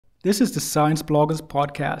This is the Science Bloggers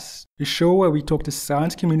Podcast, a show where we talk to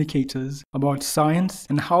science communicators about science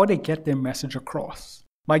and how they get their message across.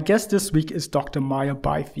 My guest this week is Dr. Maya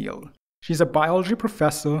Byfield. She's a biology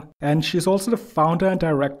professor, and she's also the founder and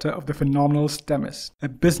director of the Phenomenal STEMist, a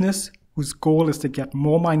business whose goal is to get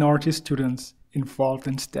more minority students involved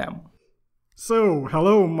in STEM. So,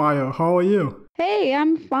 hello Maya, how are you? Hey,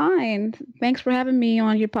 I'm fine. Thanks for having me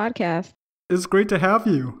on your podcast. It's great to have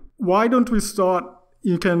you. Why don't we start?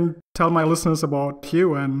 You can tell my listeners about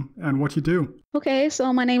you and what you do. Okay,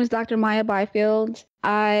 so my name is Dr. Maya Byfield.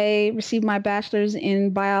 I received my bachelor's in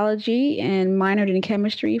biology and minored in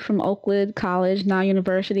chemistry from Oakwood College, now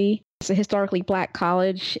University. It's a historically Black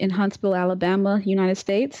college in Huntsville, Alabama, United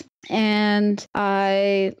States. And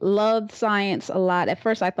I loved science a lot. At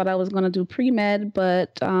first, I thought I was going to do pre-med,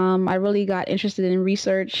 but I really got interested in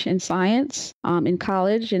research and science in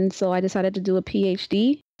college. And so I decided to do a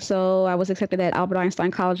PhD. So I was accepted at Albert Einstein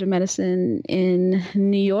College of Medicine in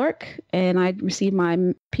New York, and I received my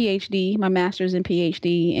PhD, my master's and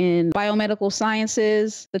PhD in biomedical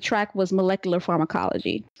sciences. The track was molecular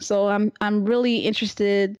pharmacology. So I'm really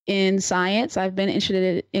interested in science. I've been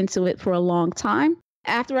interested into it for a long time.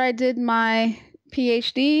 After I did my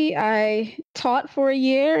PhD, I taught for a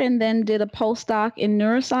year and then did a postdoc in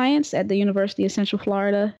neuroscience at the University of Central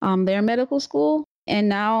Florida, their medical school. And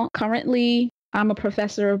now currently I'm a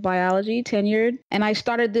professor of biology, tenured, and I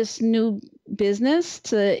started this new business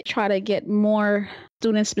to try to get more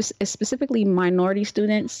students, specifically minority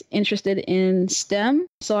students, interested in STEM.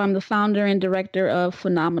 So I'm the founder and director of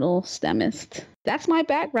Phenomenal STEMist. That's my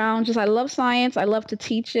background. I love science. I love to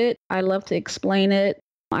teach it. I love to explain it.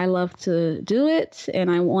 I love to do it, and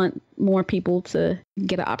I want more people to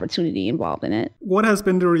get an opportunity involved in it. What has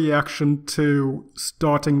been the reaction to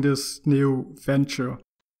starting this new venture?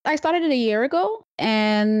 I started it a year ago,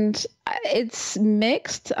 and it's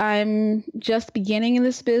mixed. I'm just beginning in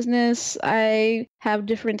this business. I have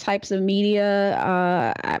different types of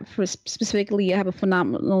media. Specifically, I have a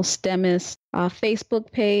Phenomenal STEMist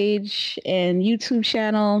Facebook page and YouTube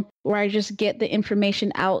channel where I just get the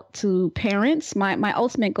information out to parents. My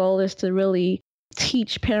ultimate goal is to really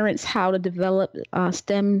teach parents how to develop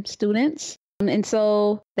STEM students. And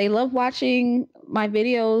so they love watching my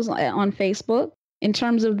videos on Facebook. In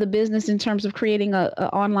terms of the business, in terms of creating an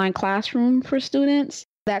online classroom for students,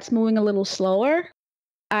 that's moving a little slower.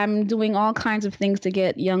 I'm doing all kinds of things to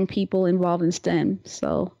get young people involved in STEM,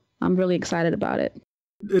 so I'm really excited about it.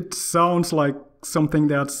 It sounds like something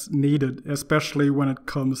that's needed, especially when it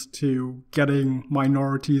comes to getting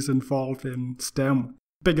minorities involved in STEM.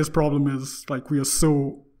 Biggest problem is we are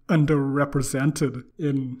so underrepresented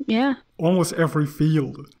in almost every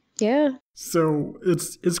field. Yeah. So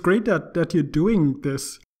it's great that you're doing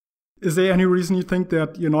this. Is there any reason you think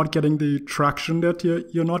that you're not getting the traction that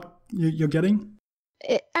you're getting?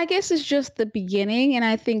 I guess it's just the beginning, and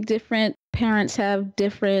I think different parents have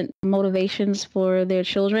different motivations for their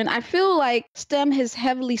children. I feel like STEM is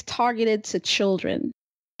heavily targeted to children.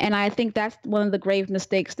 And I think that's one of the grave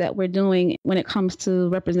mistakes that we're doing when it comes to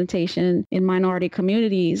representation in minority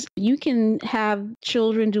communities. You can have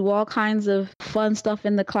children do all kinds of fun stuff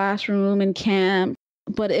in the classroom and camp,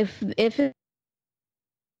 but if it's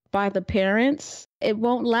by the parents, it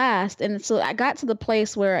won't last. And so I got to the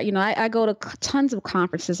place where, I go to tons of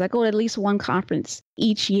conferences. I go to at least one conference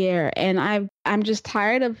each year. And I'm just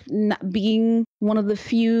tired of not being one of the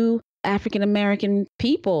few African-American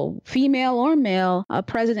people, female or male,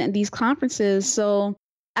 present at these conferences. So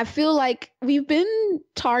I feel like we've been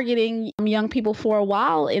targeting young people for a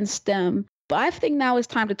while in STEM, but I think now it's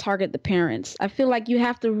time to target the parents. I feel like you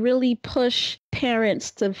have to really push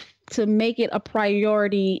parents to make it a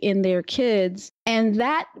priority in their kids. And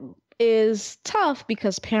that is tough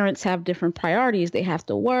because parents have different priorities. They have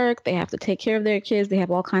to work, they have to take care of their kids, they have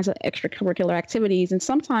all kinds of extracurricular activities, and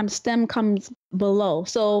sometimes STEM comes below.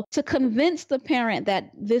 So to convince the parent that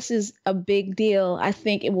this is a big deal, I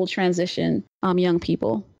think it will transition young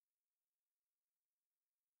people.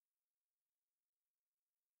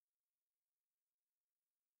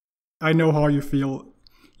 I know how you feel,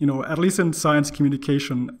 at least in science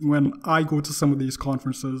communication, when I go to some of these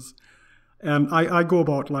conferences. And I go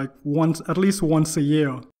about at least once a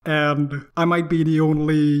year, and I might be the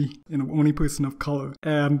only person of color,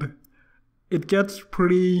 and it gets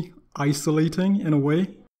pretty isolating in a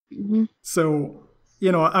way. Mm-hmm. So,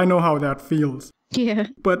 I know how that feels. Yeah.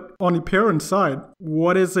 But on the parent side,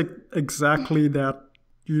 what is it exactly that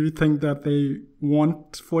you think that they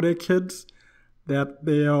want for their kids that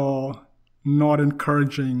they are not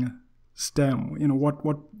encouraging STEM?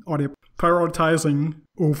 What are they prioritizing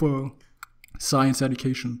over science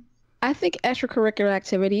education? I think extracurricular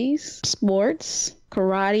activities, sports,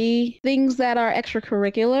 karate, things that are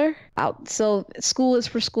extracurricular. So school is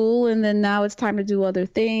for school, and then now it's time to do other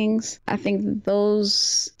things. I think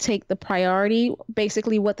those take the priority,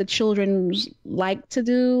 basically what the children like to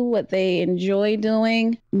do, what they enjoy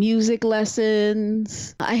doing, music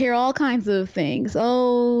lessons. I hear all kinds of things.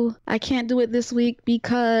 Oh, I can't do it this week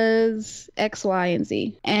because X, Y, and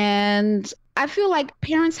Z. And I feel like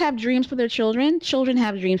parents have dreams for their children. Children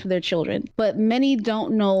have dreams for their children, but many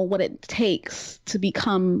don't know what it takes to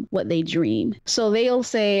become what they dream. So they'll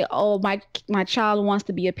say, oh, my child wants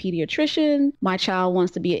to be a pediatrician. My child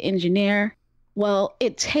wants to be an engineer. Well,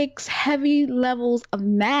 it takes heavy levels of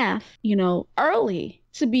math, early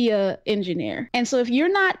to be an engineer. And so if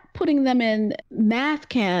you're not putting them in math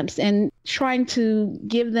camps and trying to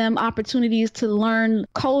give them opportunities to learn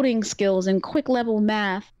coding skills and quick level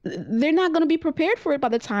math, they're not going to be prepared for it by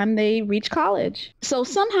the time they reach college. So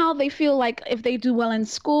somehow they feel like if they do well in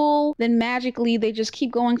school, then magically they just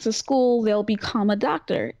keep going to school, they'll become a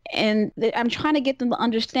doctor. And I'm trying to get them to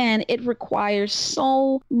understand it requires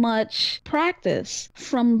so much practice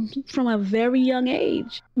from a very young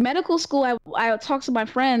age. Medical school, I talk to my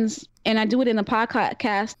friends, and I do it in a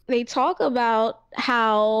podcast. They talk about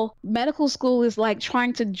how medical school is like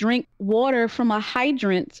trying to drink water from a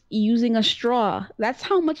hydrant using a straw. That's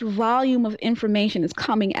how much volume of information is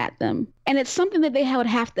coming at them. And it's something that they would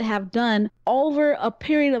have to have done over a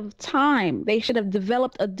period of time. They should have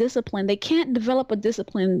developed a discipline. They can't develop a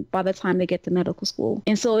discipline by the time they get to medical school.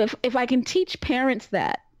 And so if I can teach parents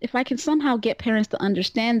that, if I can somehow get parents to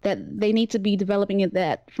understand that they need to be developing it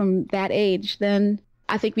that from that age, then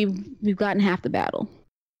I think we've gotten half the battle.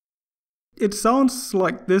 It sounds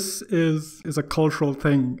like this is a cultural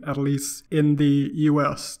thing, at least in the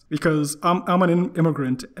US, because I'm an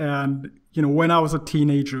immigrant, and when I was a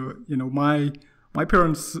teenager, my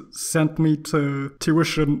parents sent me to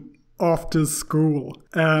tuition after school,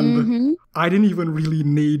 and I didn't even really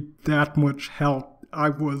need that much help. I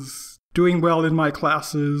was doing well in my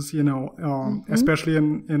classes, especially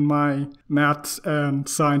in my maths and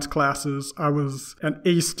science classes. I was an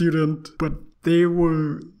A student, but they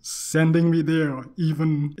were sending me there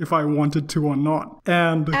even if I wanted to or not.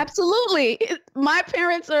 And absolutely. My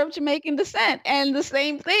parents are of Jamaican descent, and the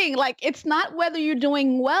same thing. Like, it's not whether you're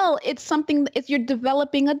doing well, it's you're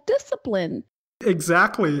developing a discipline.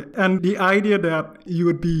 Exactly. And the idea that you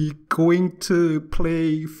would be going to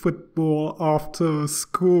play football after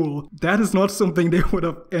school, that is not something they would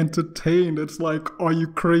have entertained. It's like, are you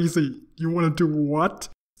crazy? You want to do what?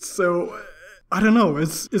 So I don't know.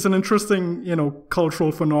 It's an interesting,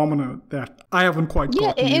 cultural phenomenon that I haven't quite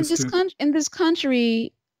gotten used to. In this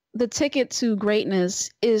country, the ticket to greatness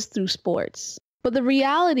is through sports. But the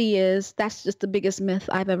reality is that's just the biggest myth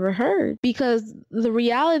I've ever heard, because the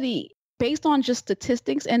reality, based on just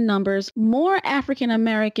statistics and numbers, more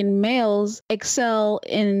African-American males excel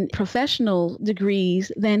in professional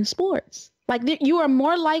degrees than sports. Like, you are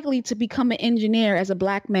more likely to become an engineer as a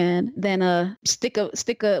Black man than a stick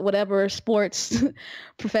a whatever sports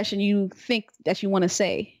profession you think that you want to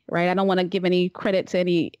say, right? I don't want to give any credit to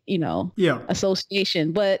any,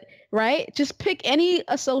 association, but right? Just pick any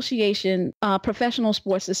association, professional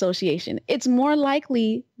sports association. It's more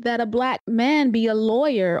likely that a Black man be a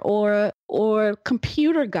lawyer or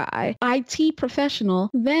computer guy, IT professional,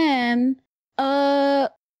 than a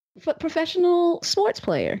professional sports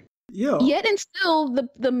player. Yeah. Yet and still,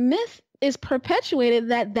 the myth is perpetuated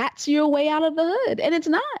that that's your way out of the hood. And it's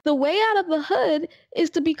not. The way out of the hood is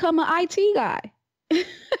to become an IT guy.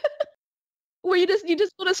 Where you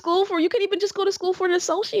just go to school for, you can even just go to school for an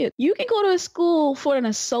associate. You can go to a school for an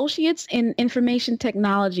associate's in information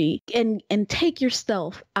technology and take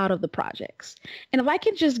yourself out of the projects. And if I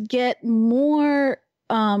can just get more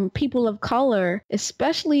people of color,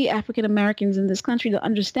 especially African Americans in this country, to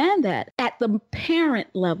understand that at the parent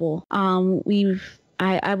level,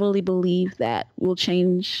 I really believe that will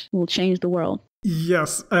change the world.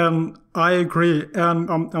 Yes, and I agree. And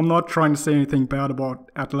I'm not trying to say anything bad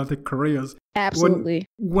about athletic careers. Absolutely.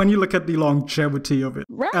 When you look at the longevity of it,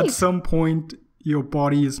 right, at some point, your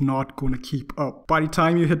body is not going to keep up. By the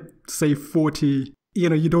time you hit, say, 40,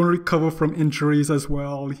 you don't recover from injuries as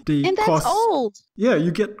well. And that's old. Yeah,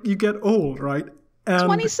 you get old, right? And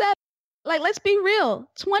 27. Like, let's be real.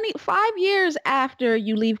 25 years after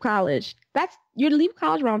you leave college, you leave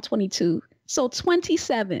college around 22. So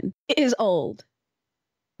 27 is old.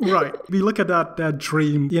 Right. We look at that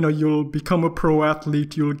dream, you'll become a pro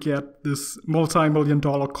athlete, you'll get this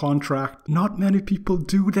multi-million-dollar contract. Not many people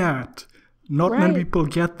do that. Not many people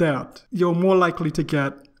get that. You're more likely to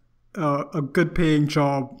get a good paying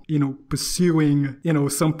job, pursuing,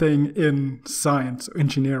 something in science,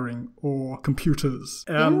 engineering, or computers.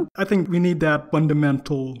 And I think we need that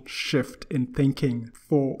fundamental shift in thinking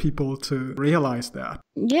for people to realize that.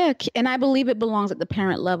 Yeah, and I believe it belongs at the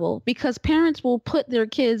parent level because parents will put their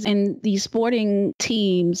kids in these sporting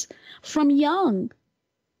teams from young,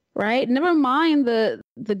 right? Never mind the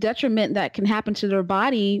detriment that can happen to their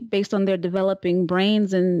body based on their developing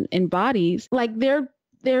brains and bodies. Like they're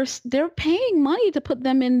paying money to put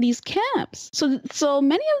them in these camps. So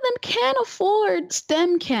many of them can afford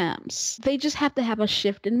STEM camps. They just have to have a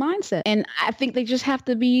shift in mindset. And I think they just have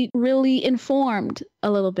to be really informed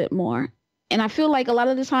a little bit more. And I feel like a lot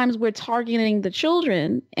of the times we're targeting the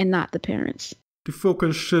children and not the parents. The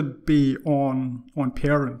focus should be on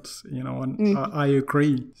parents, and I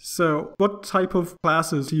agree. So what type of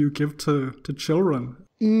classes do you give to children?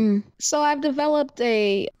 So I've developed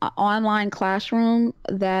a online classroom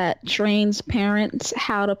that trains parents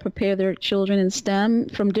how to prepare their children in STEM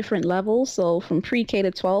from different levels. So from pre-K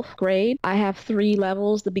to 12th grade, I have 3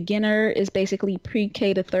 levels. The beginner is basically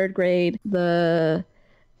pre-K to 3rd grade. The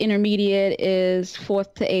intermediate is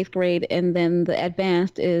 4th to 8th grade, and then the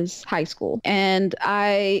advanced is high school. And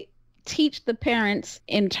I teach the parents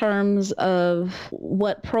in terms of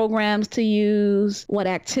what programs to use, what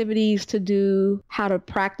activities to do, how to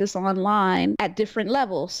practice online at different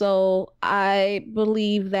levels. So I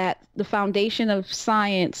believe that the foundation of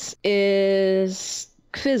science is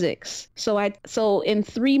physics. So in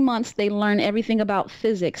 3 months, they learn everything about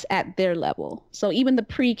physics at their level. So even the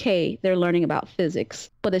pre-K, they're learning about physics,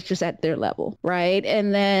 but it's just at their level, right?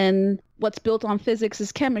 And then what's built on physics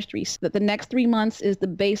is chemistry. So that the next 3 months is the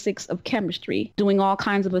basics of chemistry, doing all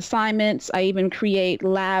kinds of assignments. I even create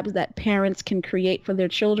labs that parents can create for their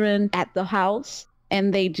children at the house,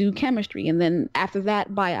 and they do chemistry. And then after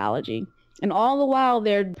that, biology. And all the while,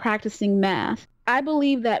 they're practicing math. I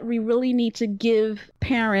believe that we really need to give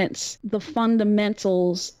parents the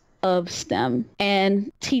fundamentals of STEM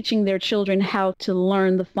and teaching their children how to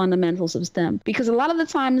learn the fundamentals of STEM. Because a lot of the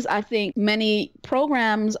times I think many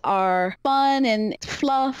programs are fun and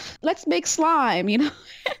fluff. Let's make slime,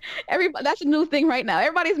 Everybody, that's a new thing right now.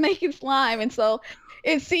 Everybody's making slime. And so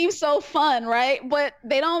it seems so fun, right? But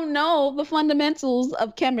they don't know the fundamentals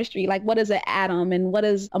of chemistry, like what is an atom and what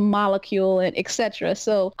is a molecule and etc.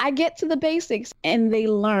 So I get to the basics and they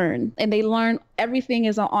learn. Everything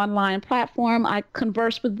is an online platform. I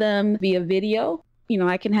converse with them via video.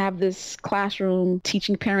 I can have this classroom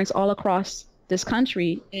teaching parents all across this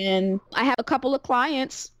country. And I have a couple of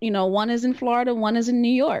clients, one is in Florida, one is in New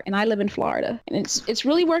York, and I live in Florida. And it's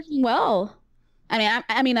really working well.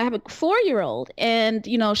 I mean, I have a 4-year-old, and,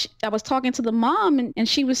 I was talking to the mom, and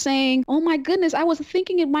she was saying, oh, my goodness, I was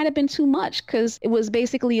thinking it might have been too much because it was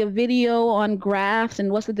basically a video on graphs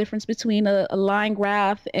and what's the difference between a line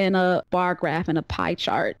graph and a bar graph and a pie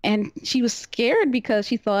chart. And she was scared because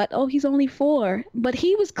she thought, oh, he's only 4. But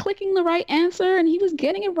he was clicking the right answer and he was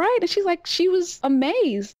getting it right. And she was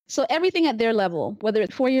amazed. So everything at their level, whether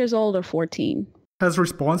it's 4 years old or 14. Has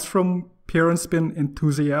response from parents been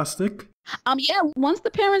enthusiastic? Yeah, once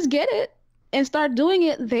the parents get it and start doing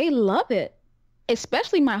it, they love it.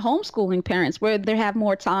 Especially my homeschooling parents, where they have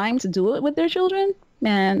more time to do it with their children.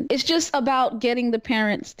 Man, it's just about getting the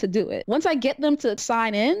parents to do it. Once I get them to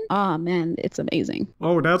sign in, man, it's amazing.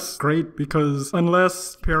 Oh, that's great, because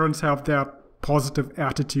unless parents have that positive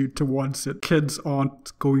attitude towards it, kids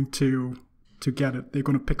aren't going to get it. They're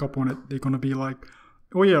going to pick up on it. They're going to be like,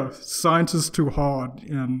 oh yeah, science is too hard,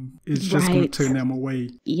 and it's just going to turn them away.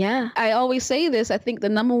 Yeah. I always say this. I think the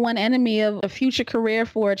number one enemy of a future career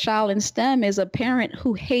for a child in STEM is a parent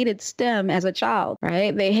who hated STEM as a child,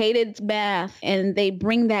 right? They hated math, and they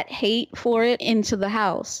bring that hate for it into the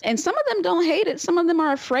house. And some of them don't hate it. Some of them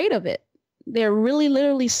are afraid of it. They're really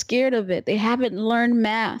literally scared of it. They haven't learned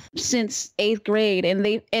math since 8th grade.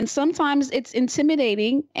 And sometimes it's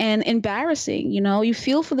intimidating and embarrassing. You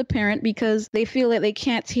feel for the parent because they feel that they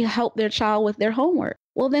can't help their child with their homework.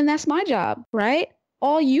 Well, then that's my job, right?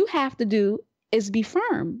 All you have to do is be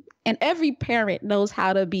firm. And every parent knows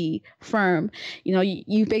how to be firm.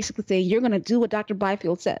 You basically say, you're going to do what Dr.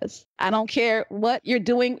 Byfield says. I don't care what you're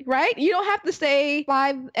doing, right? You don't have to say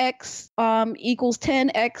 5x equals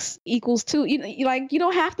 10x equals 2. You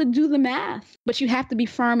don't have to do the math, but you have to be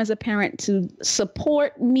firm as a parent to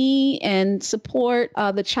support me and support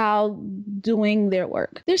the child doing their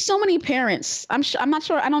work. There's so many parents. I'm not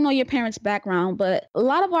sure. I don't know your parents' background, but a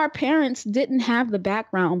lot of our parents didn't have the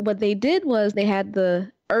background. What they did was they had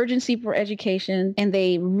the urgency for education, and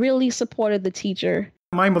they really supported the teacher.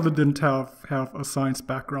 My mother didn't have a science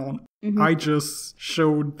background. I just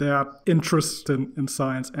showed that interest in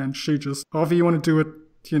science, and she just, however you want to do it,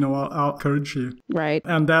 I'll encourage you. Right.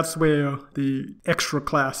 And that's where the extra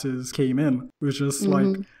classes came in. It was just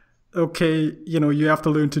like, okay, you have to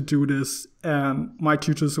learn to do this. And my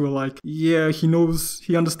tutors were like, yeah, he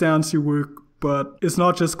understands your work, but it's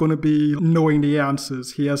not just going to be knowing the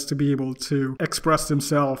answers. He has to be able to express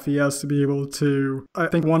himself. He has to be able to, I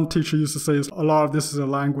think one teacher used to say, a lot of this is a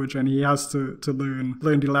language, and he has to learn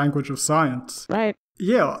the language of science. Right.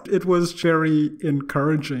 Yeah, it was very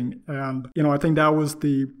encouraging. And, I think that was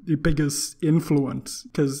the biggest influence,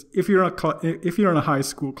 because if you're in a high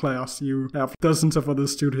school class, you have dozens of other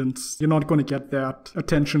students, you're not going to get that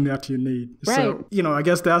attention that you need. Right. So, I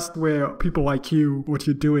guess that's where people like you, what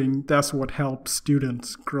you're doing, that's what helps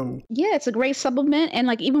students grow. Yeah, it's a great supplement. And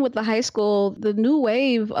like even with the high school, the new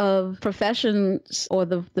wave of professions, or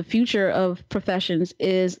the future of professions,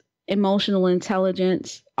 is emotional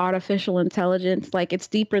intelligence, artificial intelligence. Like, it's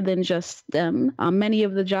deeper than just STEM. Many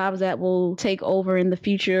of the jobs that will take over in the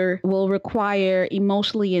future will require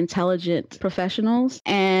emotionally intelligent professionals.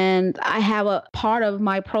 And I have a part of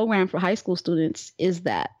my program for high school students is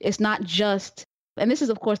that it's not just, and this is,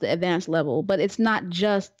 of course, the advanced level, but it's not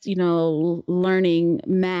just, learning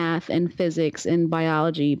math and physics and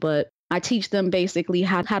biology, but I teach them basically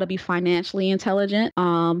how to be financially intelligent,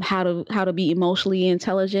 how to be emotionally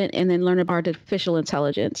intelligent, and then learn about artificial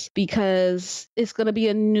intelligence, because it's going to be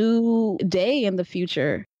a new day in the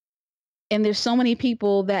future. And there's so many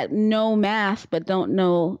people that know math but don't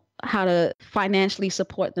know how to financially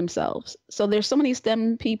support themselves. So there's so many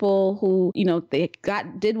STEM people who, they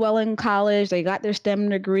did well in college, they got their STEM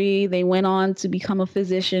degree, they went on to become a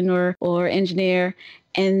physician or engineer,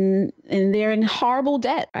 and they're in horrible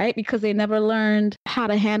debt, right? Because they never learned how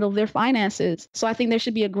to handle their finances. So I think there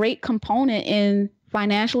should be a great component in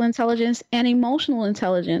financial intelligence and emotional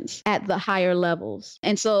intelligence at the higher levels.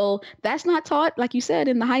 And so that's not taught, like you said,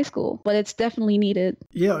 in the high school, but it's definitely needed.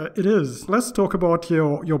 Yeah, it is. Let's talk about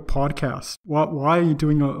your podcast. Why are you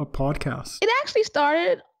doing a podcast? It actually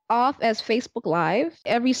started off as Facebook Live.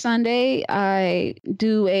 Every Sunday, I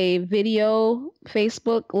do a video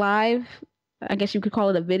Facebook Live. I guess you could call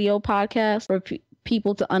it a video podcast for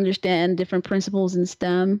people to understand different principles in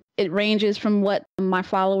STEM. It ranges from what my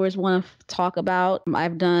followers want to talk about.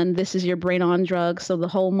 I've done This Is Your Brain on Drugs. So the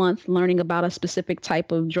whole month learning about a specific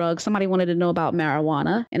type of drug. Somebody wanted to know about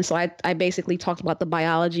marijuana. And so I basically talked about the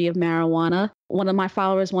biology of marijuana. One of my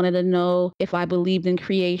followers wanted to know if I believed in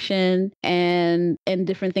creation and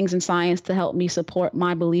different things in science to help me support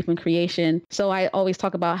my belief in creation. So I always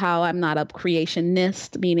talk about how I'm not a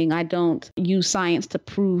creationist, meaning I don't use science to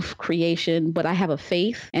prove creation, but I have a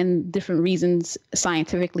faith and different reasons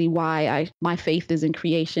scientifically why my faith is in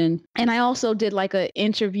creation. And I also did like an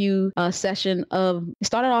interview session it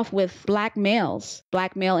started off with Black males,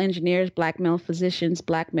 Black male engineers, Black male physicians,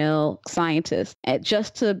 Black male scientists,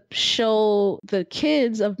 just to show the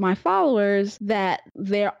kids of my followers that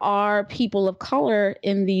there are people of color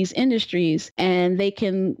in these industries and they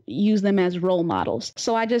can use them as role models.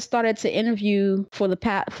 So I just started to interview for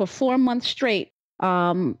 4 months straight.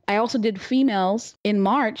 I also did females in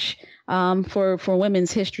March for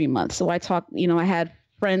Women's History Month. So I talked, I had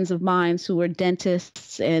friends of mine who were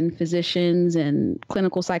dentists and physicians and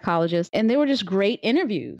clinical psychologists, and they were just great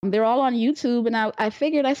interviews. They're all on YouTube. And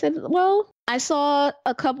I said, well, I saw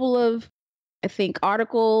a couple of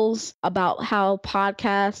articles about how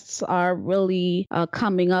podcasts are really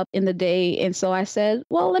coming up in the day. And so I said,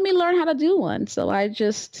 well, let me learn how to do one. So I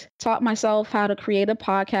just taught myself how to create a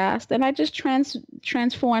podcast, and I just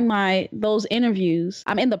transformed those interviews.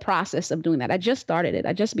 I'm in the process of doing that. I just started it.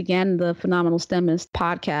 I just began the Phenomenal STEMist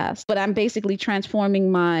podcast, but I'm basically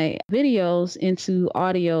transforming my videos into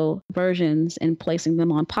audio versions and placing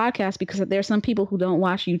them on podcasts, because there's some people who don't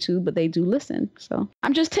watch YouTube, but they do listen. So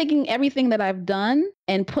I'm just taking everything that I've done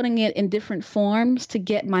and putting it in different forms to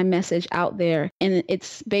get my message out there. And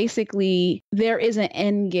it's basically, there is an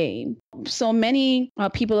end game. So many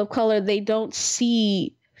people of color, they don't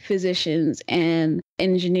see physicians and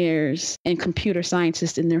engineers and computer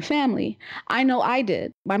scientists in their family. I know I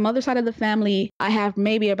did. My mother's side of the family, I have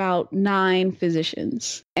maybe about 9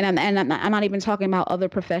 physicians. And I'm not even talking about other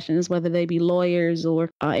professions, whether they be lawyers or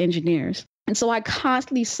engineers. And so I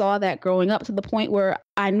constantly saw that growing up, to the point where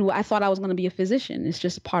I thought I was going to be a physician. It's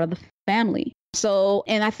just a part of the family. So,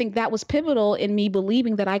 and I think that was pivotal in me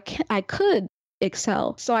believing that I could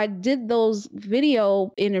excel. So I did those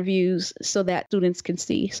video interviews so that students can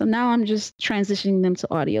see. So now I'm just transitioning them to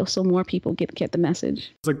audio so more people get the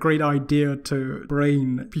message. It's a great idea to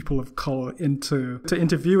bring people of color to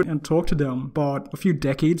interview and talk to them. But a few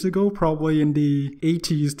decades ago, probably in the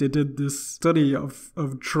 80s, they did this study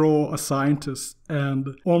of draw a scientist,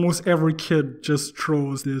 and almost every kid just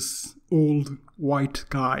draws this old white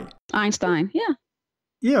guy. Einstein, yeah.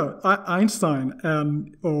 Yeah, Einstein.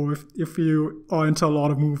 And if you are into a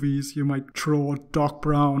lot of movies, you might draw Doc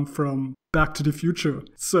Brown from Back to the Future.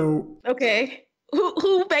 So okay,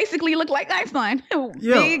 who basically looked like Einstein?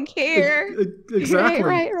 Yeah, big hair. Exactly.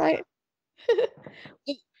 Right.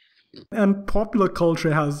 And popular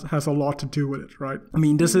culture has a lot to do with it, right? I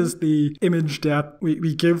mean, this is the image that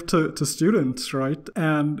we give to students, right?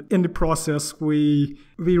 And in the process, we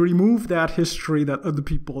remove that history that other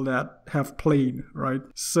people that have played, right?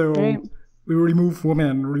 So Right. we remove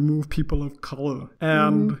women, remove people of color,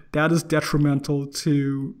 and that is detrimental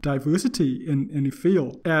to diversity in the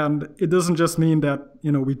field. And it doesn't just mean that,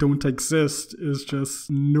 we don't exist. It's just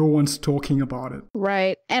no one's talking about it.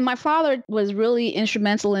 Right. And my father was really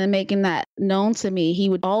instrumental in making that known to me. He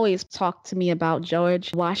would always talk to me about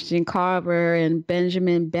George Washington Carver and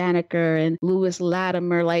Benjamin Banneker and Lewis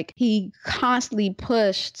Latimer. Like, he constantly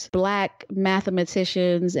pushed Black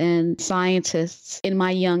mathematicians and scientists in my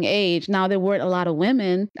young age. Now, there weren't a lot of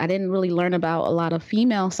women. I didn't really learn about a lot of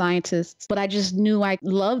female scientists, but I just knew I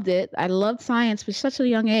loved it. I loved science for such a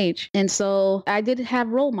young age. And so I did have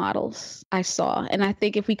role models I saw. And I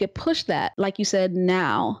think if we could push that, like you said,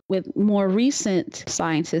 now with more recent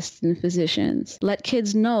scientists and physicians, let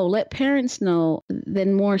kids know, let parents know,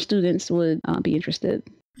 then more students would be interested.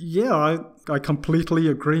 Yeah, I completely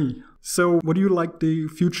agree. So what do you like the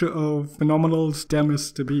future of Phenomenal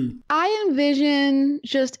STEMist to be? I envision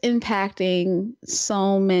just impacting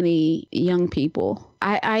so many young people.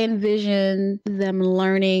 I envision them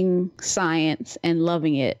learning science and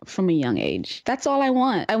loving it from a young age. That's all I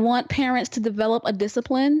want. I want parents to develop a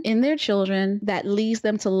discipline in their children that leads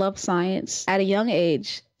them to love science at a young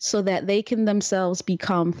age, so that they can themselves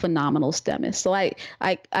become phenomenal STEMists. So I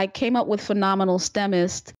came up with Phenomenal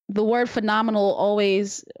STEMist. The word phenomenal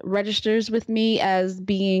always registers with me as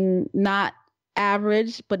being not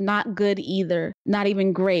average, but not good either. Not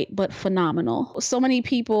even great, but phenomenal. So many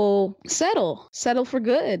people settle for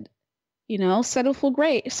good. Settle for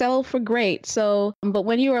great. So, but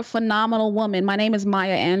when you're a phenomenal woman, my name is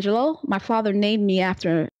Maya Angelou. My father named me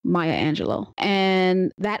after Maya Angelou.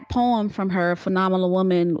 And that poem from her, Phenomenal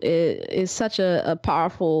Woman, is such a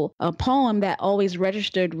powerful poem that always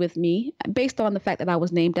registered with me based on the fact that I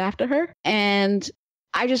was named after her. And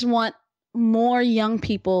I just want more young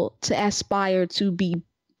people to aspire to be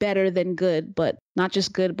better than good, but not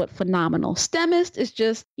just good, but phenomenal. STEMist is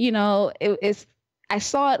just, it's I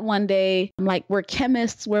saw it one day. I'm like, we're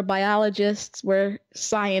chemists, we're biologists, we're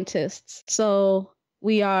scientists. So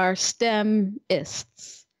we are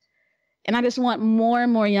STEMists. And I just want more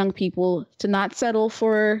and more young people to not settle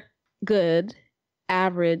for good,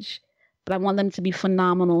 average, but I want them to be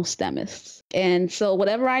phenomenal STEMists. And so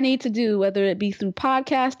whatever I need to do, whether it be through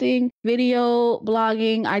podcasting, video,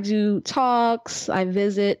 blogging, I do talks, I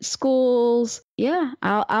visit schools. Yeah,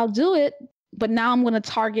 I'll do it. But now I'm going to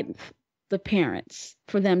target the parents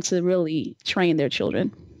for them to really train their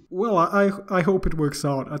children. Well, I hope it works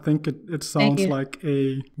out. I think it sounds like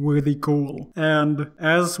a worthy goal. And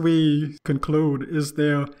as we conclude, is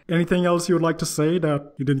there anything else you would like to say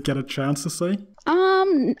that you didn't get a chance to say?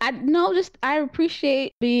 I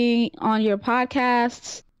appreciate being on your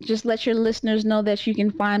podcast. Just let your listeners know that you can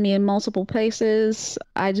find me in multiple places.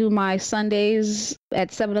 I do my Sundays at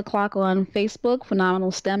 7:00 on Facebook, Phenomenal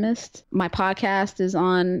STEMist. My podcast is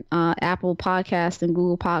on Apple Podcast and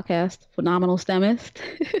Google Podcast, Phenomenal STEMist.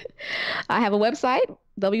 I have a website,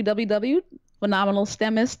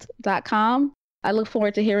 www.phenomenalstemist.com. I look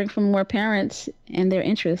forward to hearing from more parents and their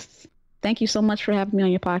interests. Thank you so much for having me on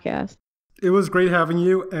your podcast. It was great having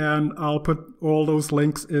you, and I'll put all those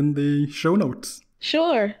links in the show notes.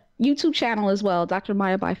 Sure. YouTube channel as well, Dr.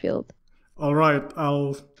 Maya Byfield. All right.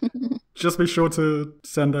 I'll just be sure to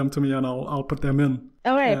send them to me, and I'll put them in.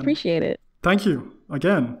 All right. Appreciate it. Thank you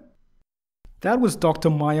again. That was Dr.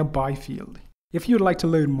 Maya Byfield. If you'd like to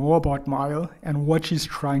learn more about Maya and what she's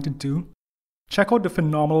trying to do, check out the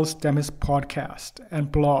Phenomenal STEMist podcast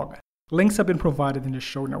and blog. Links have been provided in the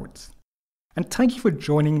show notes. And thank you for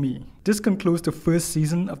joining me. This concludes the first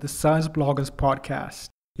season of the Science Bloggers podcast.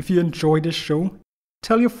 If you enjoyed this show,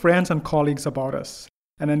 tell your friends and colleagues about us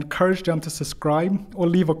and encourage them to subscribe or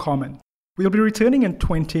leave a comment. We'll be returning in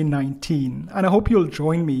 2019, and I hope you'll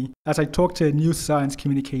join me as I talk to a new science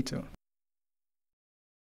communicator.